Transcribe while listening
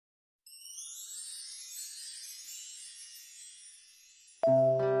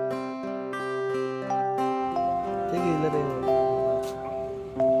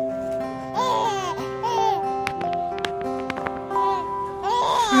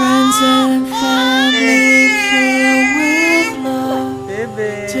Friends and family filled with love.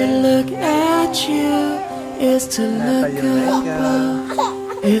 To look at you is to look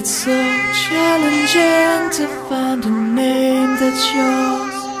above. It's so challenging to find a name that's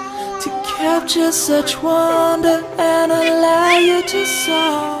yours, to capture such wonder and allow you to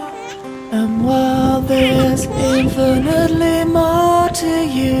soar. And while there's infinitely more to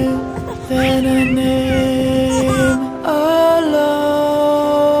you than a name alone,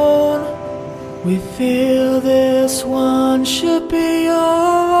 we feel this one should be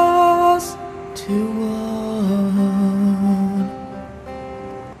yours to own.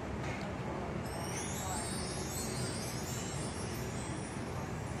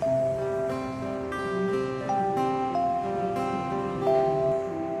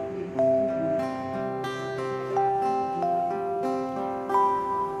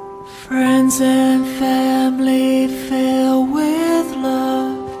 Friends and family filled with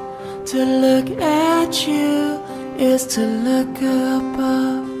love. To look at you is to look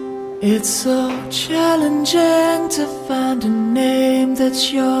above. It's so challenging to find a name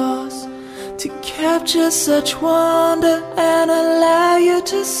that's yours, to capture such wonder and allow you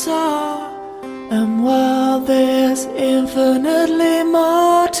to soar. And while there's infinitely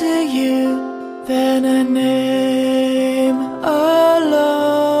more to you than a name alone,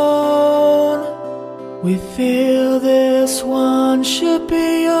 we feel this one should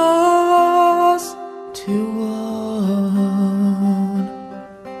be yours to own.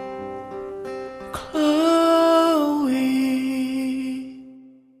 Chloe,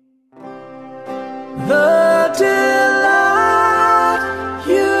 the delight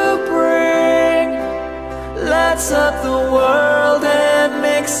you bring lights up the world and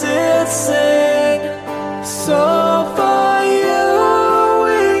makes it sing. So for you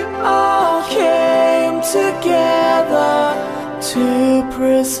we all came together to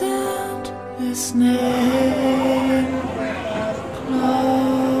present this name, Chloe.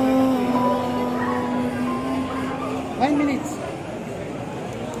 1 minute.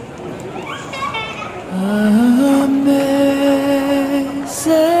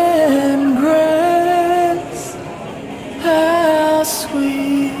 Amazing grace, how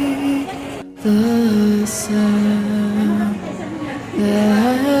sweet the sound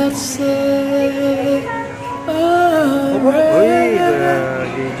that saved a wretch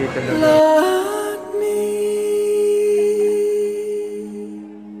like me.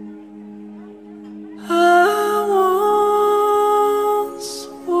 I once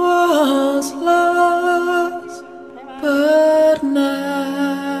was lost, but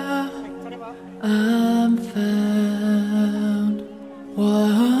now I'm found.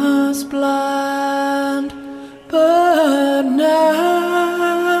 Was blind, but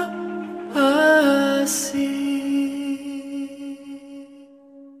now I see.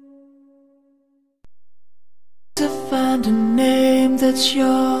 To find a name that's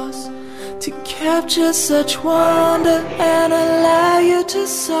yours, to capture such wonder and allow you to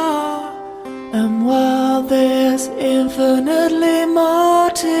soar. And while there's infinitely more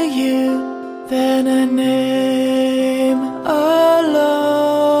to you than a name alone,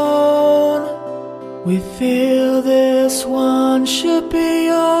 we feel this one should be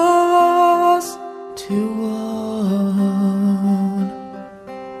yours to own.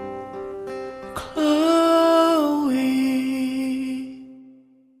 Chloe,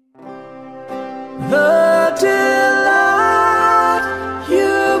 the delight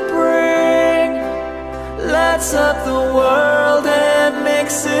you bring lights up the world and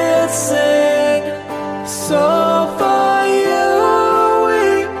makes it sing. So for you we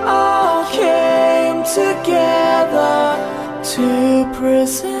all came together to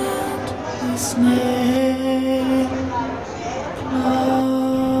present this name, Chloe.